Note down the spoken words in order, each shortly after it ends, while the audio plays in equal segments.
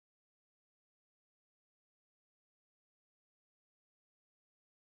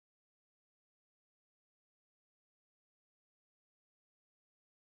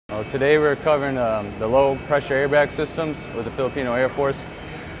So today we're covering the low pressure airbag systems with the Filipino Air Force.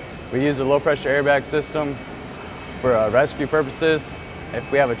 We use the low pressure airbag system for rescue purposes.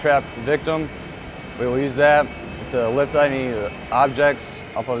 If we have a trapped victim, we will use that to lift any objects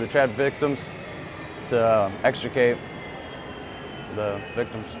off of the trapped victims to extricate the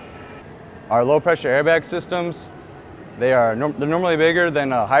victims. Our low pressure airbag systems, they're normally bigger than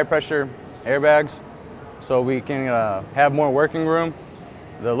high pressure airbags, so we can have more working room.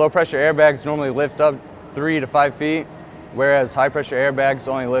 The low pressure airbags normally lift up 3 to 5 feet, whereas high pressure airbags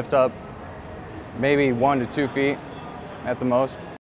only lift up maybe 1 to 2 feet at the most.